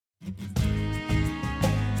Then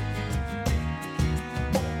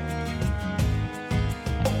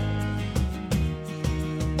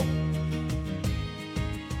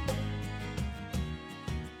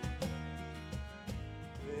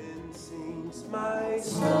sings my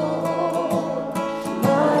soul,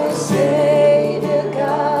 my Savior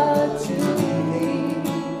God, to thee.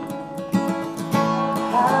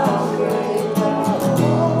 How great thou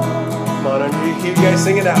art. Come on, underneath you guys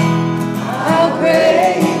sing it out. How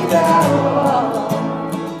great thou art.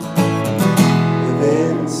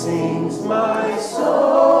 Then sings my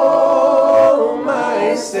soul,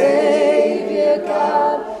 my Savior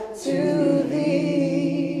God, to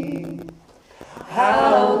thee.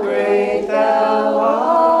 How great thou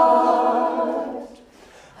art.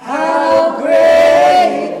 How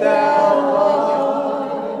great thou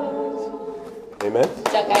art. Amen.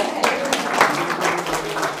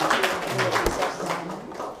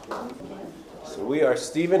 So we are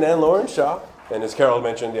Stephen and Lauren Shaw. And as Carol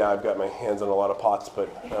mentioned, I've got my hands on a lot of pots, but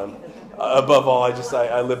above all,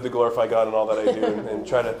 I live to glorify God in all that I do and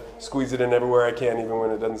try to squeeze it in everywhere I can, even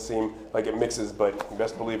when it doesn't seem like it mixes, but you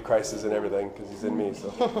best believe Christ is in everything because he's in me.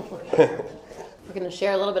 So We're going to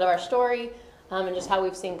share a little bit of our story and just how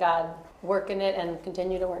we've seen God work in it and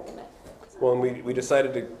continue to work in it. Well, and we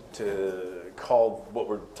decided to call what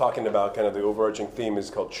we're talking about, kind of the overarching theme is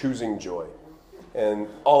called Choosing Joy. And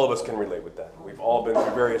all of us can relate with that. We've all been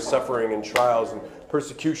through various suffering and trials and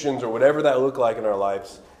persecutions or whatever that look like in our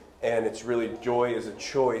lives. And it's really, joy is a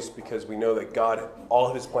choice because we know that God, all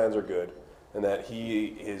of his plans are good and that he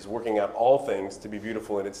is working out all things to be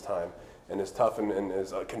beautiful in its time. And as tough and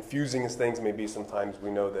as confusing as things may be sometimes,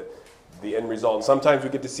 we know that the end result, and sometimes we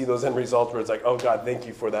get to see those end results where it's like, oh God, thank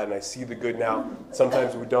you for that, and I see the good now.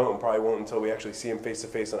 Sometimes we don't and probably won't until we actually see him face to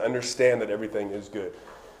face and understand that everything is good.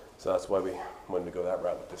 So that's why we wanted to go that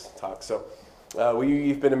route with this talk. So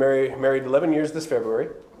we've been married 11 years this February.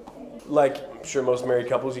 Like I'm sure most married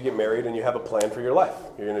couples, you get married and you have a plan for your life.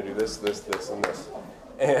 You're going to do this, this, this, and this.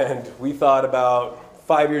 And we thought about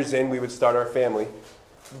 5 years in, we would start our family,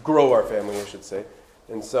 grow our family, I should say.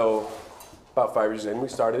 And so about 5 years in, we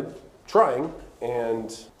started trying,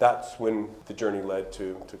 and that's when the journey led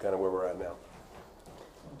to kind of where we're at now.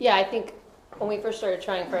 Yeah, I think when we first started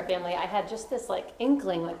trying for a family, I had just this like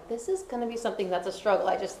inkling, like this is going to be something that's a struggle.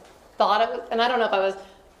 I just thought it was, and I don't know if I was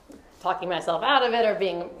talking myself out of it or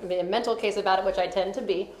being a mental case about it, which I tend to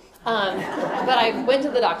be. But I went to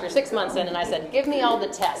the doctor 6 months in and I said, give me all the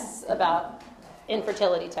tests about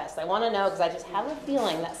infertility tests. I want to know because I just have a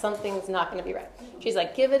feeling that something's not going to be right. She's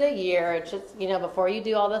like, give it a year, just before you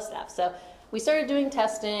do all this stuff. So we started doing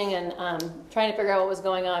testing and trying to figure out what was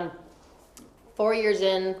going on. 4 years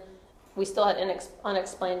in, we still had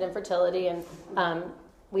unexplained infertility, and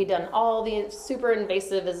we'd done all the super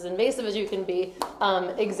invasive as you can be,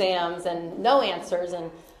 exams and no answers.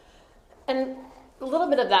 And a little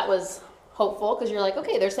bit of that was hopeful because you're like,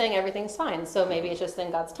 okay, they're saying everything's fine. So maybe it's just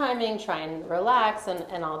in God's timing, try and relax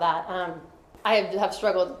and all that. I have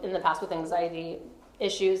struggled in the past with anxiety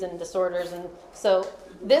issues and disorders. And so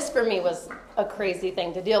this for me was a crazy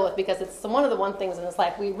thing to deal with because it's one of the one things in this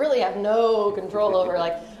life we really have no control over.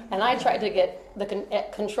 And I tried to get the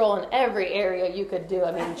control in every area you could do.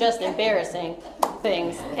 I mean, just embarrassing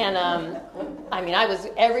things. And I was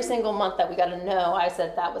every single month that we got to know, I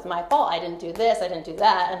said that was my fault. I didn't do this, I didn't do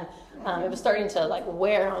that. And it was starting to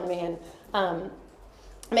wear on me and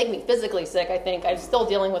make me physically sick, I think. I'm still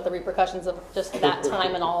dealing with the repercussions of just that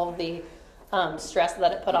time and all of the stress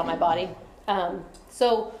that it put on my body.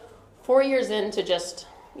 So 4 years into just,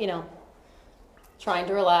 trying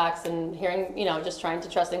to relax and hearing, just trying to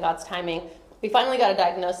trust in God's timing, we finally got a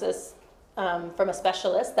diagnosis from a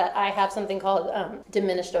specialist that I have something called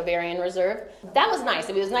diminished ovarian reserve. That was nice.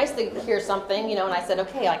 It was nice to hear something, and I said,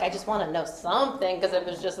 okay, I just want to know something because it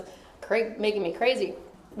was just making me crazy.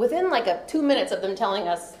 Within 2 minutes of them telling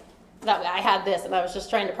us that I had this, and I was just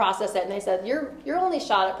trying to process it, and they said, your only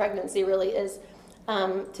shot at pregnancy really is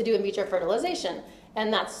to do in vitro fertilization,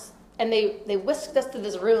 and they whisked us to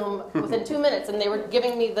this room within 2 minutes, and they were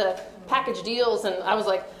giving me the package deals, and I was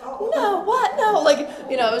like, no, what? No,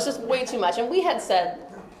 it was just way too much. And we had said,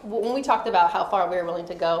 when we talked about how far we were willing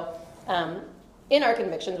to go, in our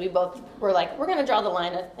convictions, we both were like, we're going to draw the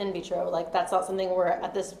line at in vitro. That's not something we're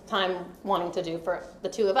at this time wanting to do for the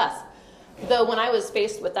two of us. Though when I was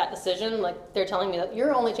faced with that decision, they're telling me that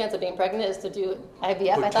your only chance of being pregnant is to do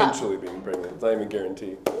IVF. Potentially being pregnant. It's not even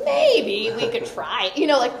guaranteed. Maybe we could try.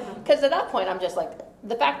 Because at that point, I'm just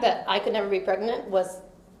the fact that I could never be pregnant was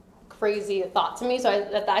crazy thought to me. So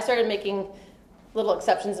I started making little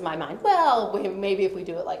exceptions in my mind. Well, maybe if we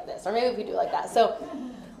do it like this, or maybe if we do it like that. So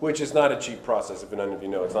which is not a cheap process, if none of you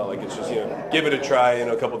know. It's not like it's just, give it a try,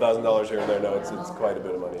 a couple $1,000s here and there. No, it's quite a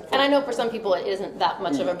bit of money. And I know for some people it isn't that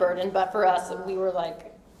much of a burden, but for us, we were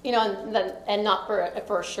like, and not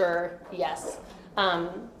for sure, yes.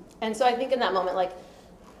 And so I think in that moment, like,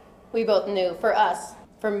 we both knew for us,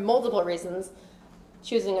 for multiple reasons,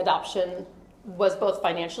 choosing adoption was both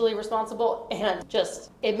financially responsible and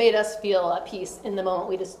just, it made us feel at peace in the moment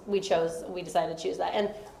we decided to choose that. And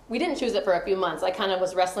we didn't choose it for a few months. I kind of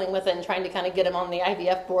was wrestling with it and trying to kind of get him on the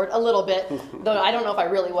IVF board a little bit, though I don't know if I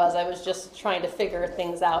really was. I was just trying to figure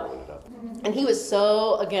things out. And he was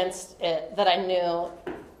so against it that I knew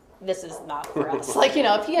this is not for us. Like,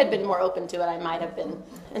 if he had been more open to it, I might have been.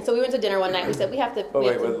 And so we went to dinner one night. We said, we have to... Oh,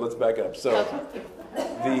 wait, let's back up. So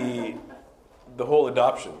the whole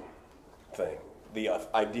adoption thing, the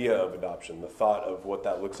idea of adoption, the thought of what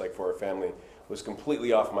that looks like for our family was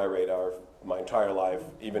completely off my radar my entire life,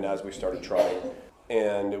 even as we started trying.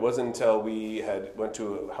 And it wasn't until we went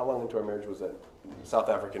to, how long into our marriage was that? South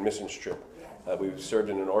African missions trip. We served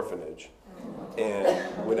in an orphanage. And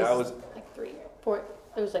when I was...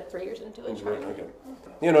 It was like 3 years into it. Okay.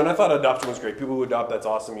 And I thought adoption was great. People who adopt, that's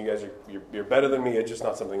awesome. You guys you're better than me. It's just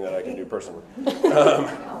not something that I can do personally.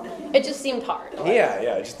 It just seemed hard.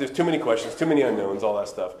 Yeah. Just there's too many questions, too many unknowns, all that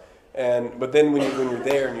stuff. But then when you're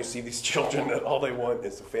there and you see these children that all they want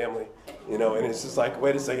is a family, and it's just like,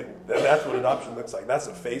 wait a second, that's what adoption looks like. That's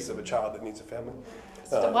the face of a child that needs a family.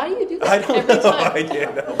 Why do you do that I don't every know. time? I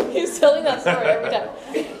can't know. He's telling that story every time.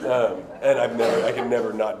 And I can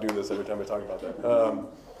never not do this every time I talk about that.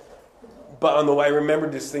 But on the way, I remember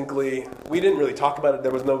distinctly, we didn't really talk about it.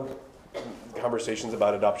 There was no conversations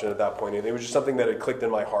about adoption at that point. It was just something that had clicked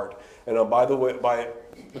in my heart. And by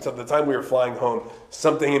the time we were flying home,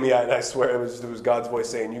 something in me, and I swear it was God's voice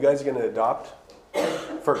saying, "You guys are going to adopt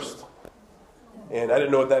first." And I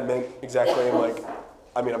didn't know what that meant exactly.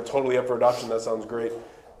 I'm totally up for adoption. That sounds great.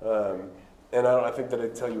 And I think that I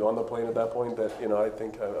tell you on the plane at that point that, I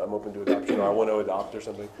think I'm open to adoption or I want to adopt or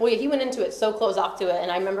something. Well, yeah, he went into it so close off to it.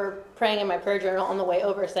 And I remember praying in my prayer journal on the way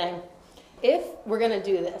over saying, if we're going to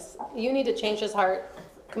do this, you need to change his heart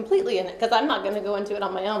completely in it, because I'm not going to go into it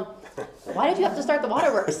on my own. Why did you have to start the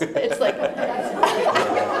waterworks? It's like,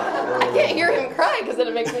 I can't hear him cry because then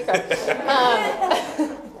it makes me cry.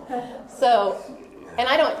 And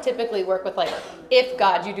I don't typically work with if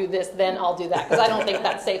God, you do this, then I'll do that, because I don't think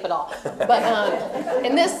that's safe at all. But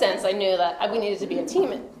in this sense, I knew that we needed to be a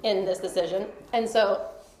team in this decision. And so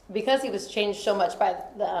because he was changed so much by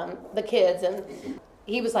the kids, and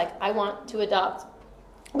he was like, I want to adopt.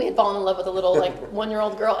 We had fallen in love with a little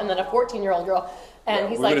 1-year-old girl and then a 14-year-old girl. And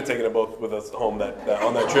he's we would have taken them both with us home that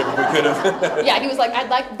on that trip if we could have. Yeah, he was like, I'd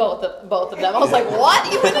like both of them. I was like, what?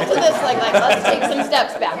 You went into this let's take some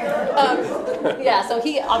steps back. So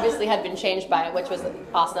he obviously had been changed by it, which was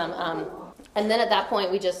awesome. And then at that point,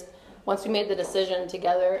 once we made the decision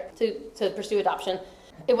together to pursue adoption,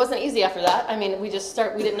 it wasn't easy after that. We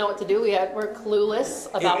didn't know what to do. We're clueless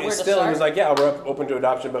about where to start. It was like, we're open to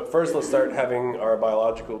adoption, but first let's start having our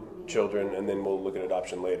biological children, and then we'll look at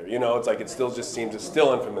adoption later. It's like it's still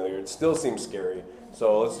unfamiliar. It still seems scary.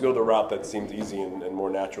 So let's go the route that seems easy and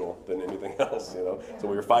more natural than anything else, So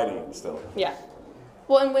we were fighting it still. Yeah.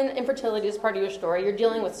 Well, and when infertility is part of your story, you're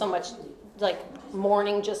dealing with so much,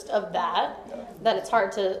 mourning just of that it's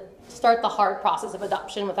hard to start the hard process of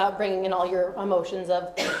adoption without bringing in all your emotions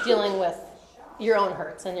of dealing with your own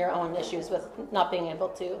hurts and your own issues with not being able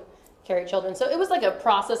to carry children. So it was like a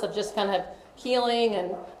process of just kind of healing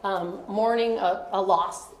and mourning a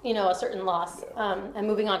loss, a certain loss, and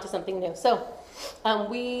moving on to something new. So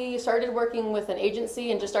we started working with an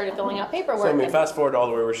agency and just started filling out paperwork. So fast forward all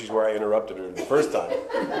the way where I interrupted her the first time.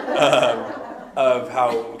 Of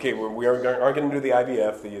how, we aren't going to do the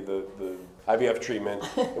IVF, the IVF treatment,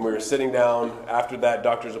 and we were sitting down after that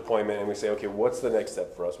doctor's appointment, and we say, okay, what's the next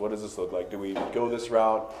step for us? What does this look like? Do we go this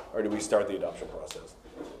route, or do we start the adoption process?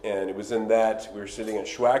 And it was in that we were sitting at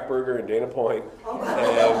Schwackburger in Dana Point,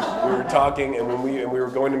 and we were talking, and we were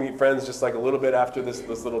going to meet friends just a little bit after this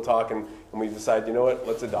little talk, and we decided, you know what,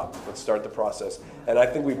 let's adopt. Let's start the process. And I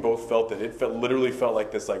think we both felt that it literally felt like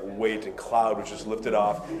this weight and cloud was just lifted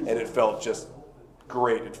off, and it felt just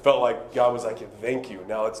great. It felt like God was like, thank you.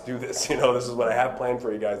 Now let's do this. This is what I have planned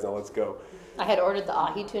for you guys. Now let's go. I had ordered the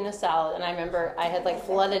ahi tuna salad, and I remember I had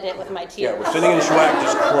flooded it with my tears. Yeah, we're sitting in Schwack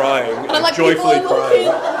just crying, and I'm joyfully crying.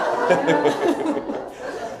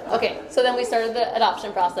 Okay, so then we started the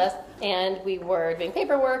adoption process, and we were doing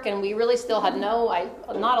paperwork, and we really still had not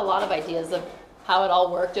a lot of ideas of how it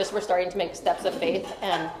all worked. Just we're starting to make steps of faith,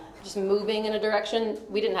 and just moving in a direction.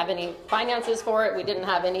 We didn't have any finances for it. We didn't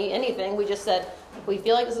have anything. We just said, we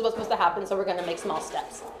feel like this is what's supposed to happen, so we're going to make small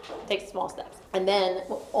steps, take small steps. And then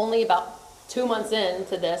only about 2 months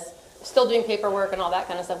into this, still doing paperwork and all that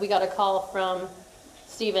kind of stuff, we got a call from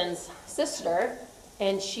Stephen's sister,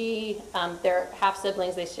 and she, they're half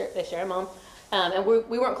siblings, they share a mom. And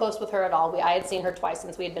we weren't close with her at all. I had seen her twice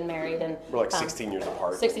since we had been married. And we're like 16 years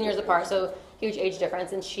apart. 16 years apart, so huge age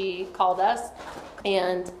difference. And she called us,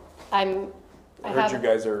 and I heard you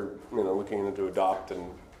guys are looking to adopt, and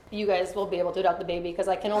you guys will be able to adopt the baby, because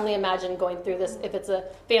I can only imagine going through this if it's a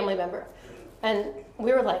family member. And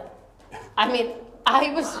we were like, I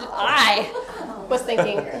was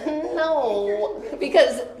thinking, no,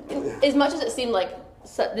 because as much as it seemed like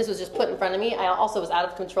this was just put in front of me, I also was out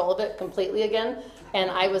of control of it completely again, and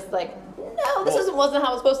I was like, no, wasn't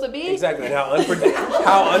how it was supposed to be. Exactly, and how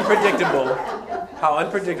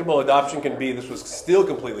unpredictable adoption can be. This was still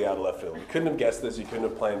completely out of left field. You couldn't have guessed this. You couldn't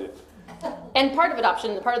have planned it. And part of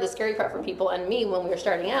adoption, part of the scary part for people and me when we were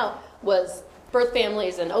starting out was birth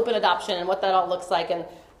families and open adoption and what that all looks like. And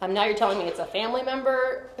now you're telling me it's a family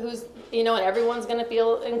member who's, and everyone's going to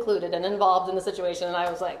feel included and involved in the situation. And I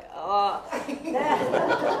was like, oh.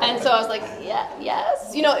 And so I was like, yeah,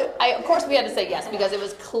 yes. Of course we had to say yes, because it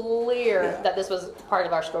was clear that this was part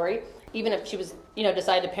of our story. Even if she was,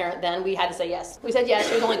 decided to parent then, we had to say yes. We said yes.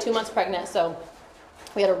 She was only 2 months pregnant, so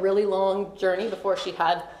we had a really long journey before she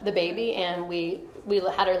had the baby, and we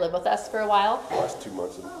had her live with us for a while. The last 2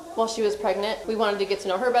 months. While she was pregnant, we wanted to get to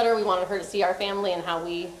know her better. We wanted her to see our family and how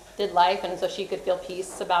we did life, and so she could feel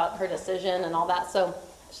peace about her decision and all that. So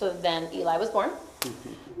then Eli was born,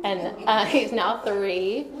 and he's now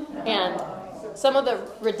 3. And some of the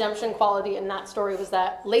redemption quality in that story was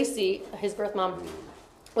that Lacey, his birth mom,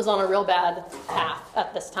 was on a real bad path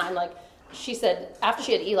at this time. Like, she said, after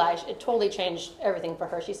she had Eli, it totally changed everything for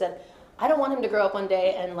her. She said, I don't want him to grow up one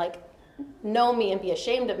day and know me and be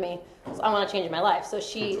ashamed of me. So I want to change my life. So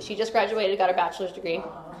she just graduated, got her bachelor's degree.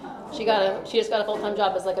 She just got a full-time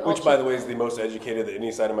job as an which, by the way, is the most educated that any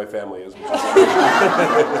side of my family is.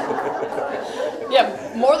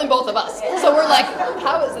 Yeah, more than both of us. So we're like,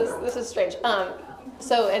 how is this? This is strange.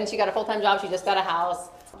 And she got a full-time job. She just got a house.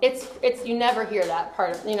 It's you never hear that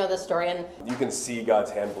part of the story, and you can see God's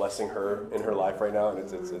hand blessing her in her life right now, and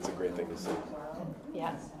it's a great thing to see.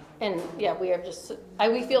 Yeah, and yeah, we are just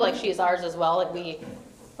we feel like she is ours as well. Like we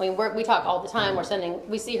talk all the time.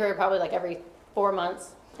 We see her probably every 4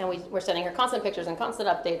 months, and we're sending her constant pictures and constant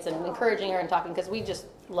updates and encouraging her and talking, because we just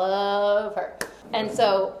love her. And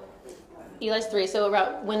so Eli's 3, so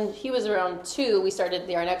when he was around 2, we started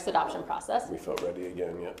our next adoption process. We felt ready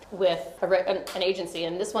again, yeah. With an agency,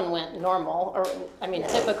 and this one went normal,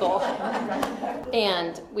 typical.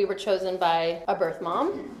 And we were chosen by a birth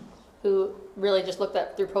mom who really just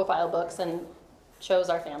looked through profile books and chose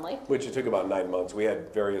our family. Which it took about 9 months. We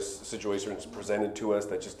had various situations presented to us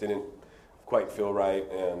that just didn't quite feel right,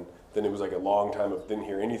 and then it was a long time of didn't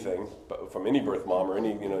hear anything from any birth mom or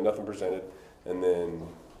any, nothing presented, and then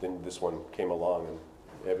this one came along, and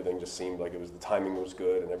everything just seemed like the timing was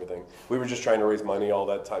good and everything. We were just trying to raise money all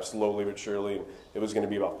that time, slowly but surely, and it was going to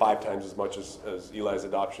be about 5 times as much as Eli's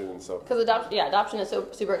adoption, and so. Because adoption is so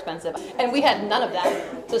super expensive, and we had none of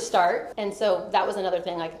that to start, and so that was another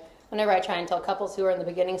thing. Whenever I try and tell couples who are in the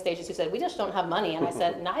beginning stages who said, we just don't have money, and I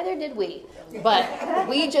said, neither did we, but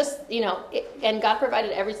we just, and God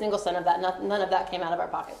provided every single cent of that. None of that came out of our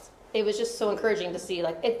pockets. It was just so encouraging to see,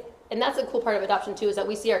 and that's a cool part of adoption too, is that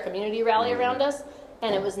we see our community rally around us,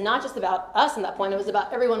 and it was not just about us at that point, it was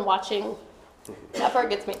about everyone watching. That part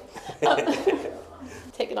gets me.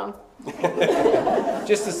 Take it on.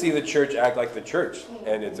 Just to see the church act like the church,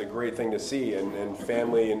 and it's a great thing to see, and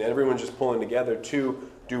family and everyone just pulling together to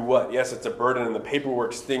do what? Yes, it's a burden, and the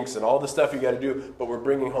paperwork stinks, and all the stuff you got to do, but we're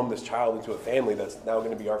bringing home this child into a family that's now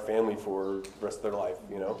going to be our family for the rest of their life,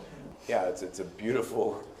 Yeah, it's a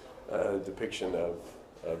beautiful depiction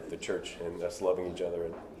of the church and us loving each other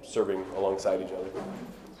and serving alongside each other.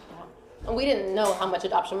 And we didn't know how much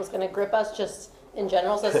adoption was going to grip us just in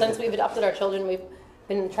general. So since we've adopted our children, we've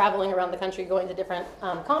been traveling around the country, going to different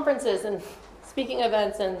conferences and speaking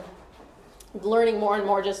events, and learning more and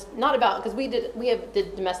more, just not about, because we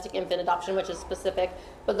did domestic infant adoption, which is specific,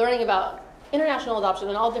 but learning about international adoption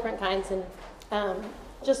and all different kinds, and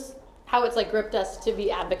just how it's gripped us to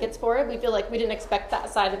be advocates for it. We feel like we didn't expect that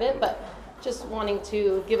side of it, but just wanting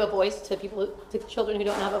to give a voice to children who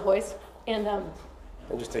don't have a voice, and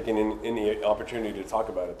just taking any opportunity to talk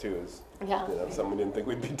about it too is something we didn't think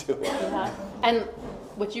we'd be doing. Yeah, and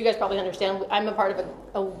which you guys probably understand, I'm a part of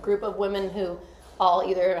a group of women who all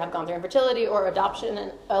either have gone through infertility or adoption,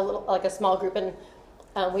 and a small group, and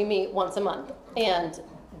We meet once a month, and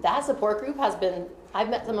that support group I've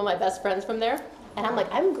met some of my best friends from there, and I'm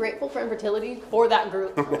like, I'm grateful for infertility for that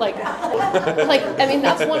group. That's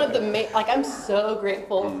one of the I'm so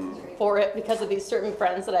grateful for it because of these certain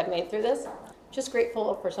friends that I've made through this. Just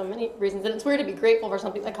grateful for so many reasons, and it's weird to be grateful for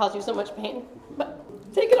something that caused you so much pain, but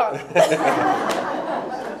take it on.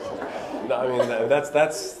 No, I mean,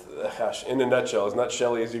 that's gosh, in a nutshell, as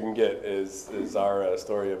nutshell as you can get is our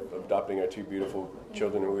story of adopting our two beautiful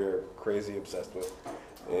children who we are crazy obsessed with,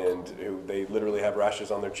 and who they literally have rashes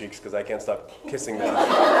on their cheeks because I can't stop kissing them.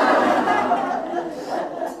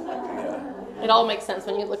 It all makes sense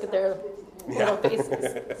when you look at their little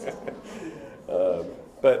faces.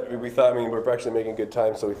 But we thought, we're actually making good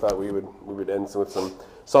time, so we thought we would end with some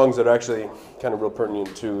songs that are actually kind of real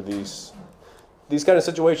pertinent to these kind of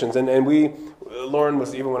situations. And Lauren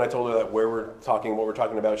was, even when I told her that what we're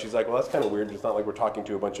talking about, she's like, well, that's kind of weird. It's not like we're talking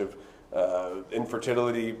to a bunch of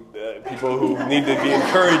infertility people who need to be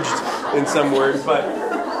encouraged in some words.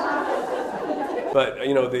 But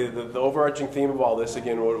the overarching theme of all this,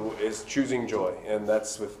 again, is choosing joy. And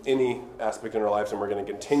that's with any aspect in our lives. And we're going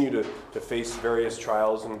to continue to face various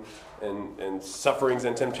trials and sufferings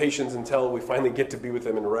and temptations until we finally get to be with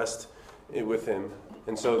Him and rest with Him.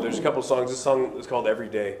 And so there's a couple songs. This song is called Every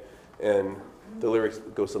Day. And the lyrics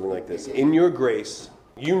go something like this. In your grace,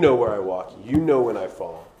 you know where I walk. You know when I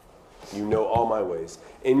fall. You know all my ways.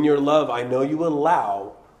 In your love, I know you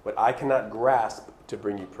allow what I cannot grasp to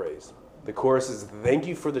bring you praise. The chorus is, thank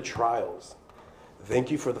you for the trials. Thank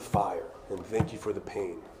you for the fire. And thank you for the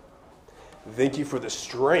pain. Thank you for the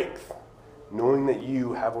strength, knowing that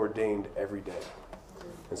you have ordained every day.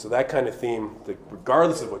 And so that kind of theme,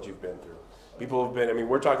 regardless of what you've been through, people have been,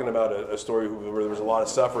 we're talking about a story where there was a lot of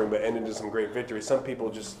suffering but ended in some great victory. Some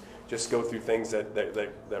people just go through things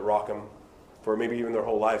that rock them for maybe even their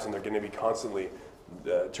whole lives, and they're going to be constantly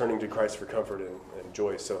turning to Christ for comfort and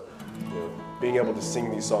joy. So being able to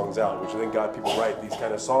sing these songs out, which I think God people write these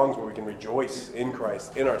kind of songs where we can rejoice in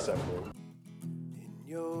Christ, in our suffering. In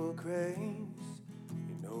your grace,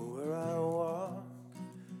 you know where I walk,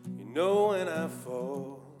 you know when I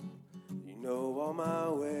fall, you know all my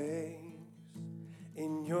ways.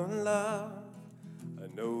 In your love, I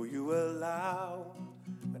know you allow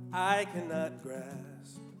what I cannot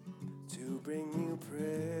grasp to bring you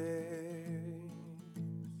praise.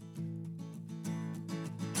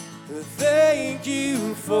 Thank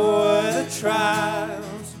you for the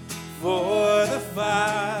trials, for the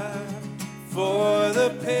fire, for the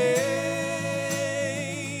pain.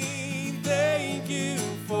 Thank you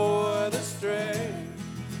for the strength,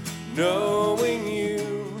 knowing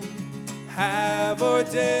you have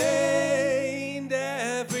ordained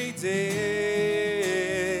every day,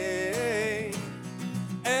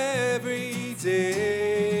 every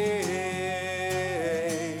day,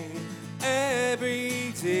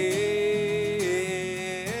 every day,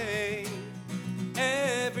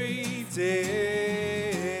 every day.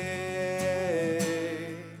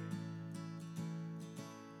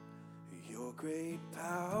 Your great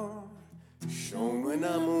power shown when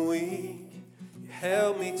I'm weak.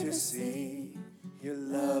 Help me to see your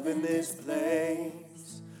love in this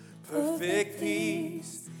place. Perfect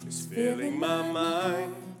peace is filling my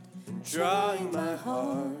mind and drawing my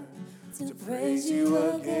heart to praise you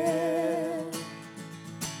again.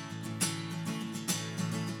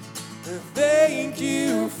 Thank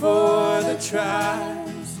you for the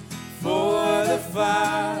trials, for the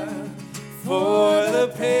fire, for the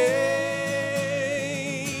pain.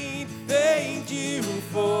 Thank you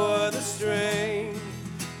for the strength,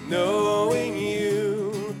 knowing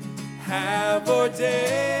you have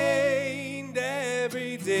ordained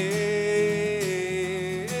every day,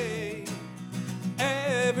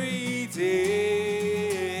 every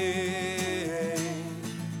day,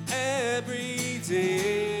 every day,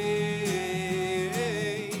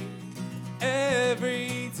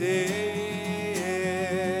 every day.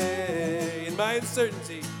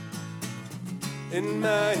 In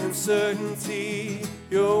my uncertainty,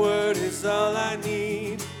 your word is all I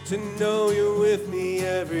need to know you're with me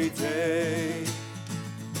every day.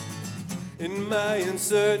 In my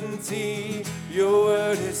uncertainty, your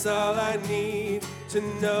word is all I need to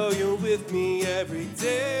know you're with me every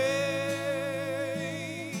day.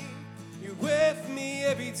 You're with me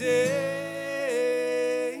every day.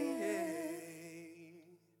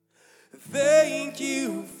 Thank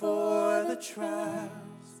you for the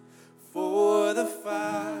trials, for the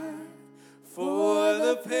fire, for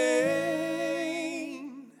the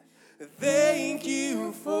pain. Thank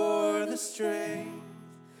you for the strength,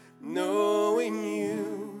 knowing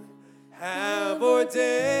you have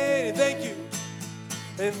ordained. Thank you.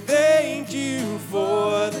 And thank you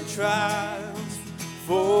for the trials,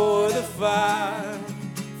 for the fire,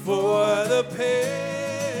 for the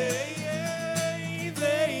pain.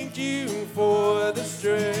 Thank you for the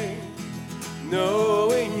strength,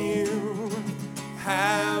 knowing you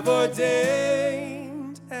have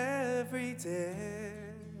ordained every day,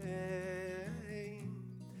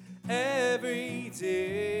 every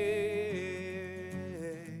day,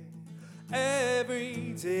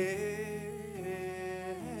 every day,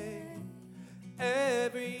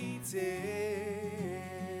 every day.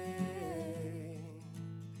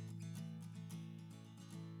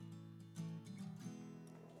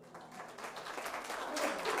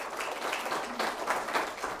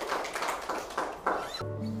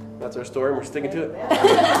 That's our story, and we're sticking to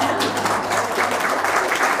it.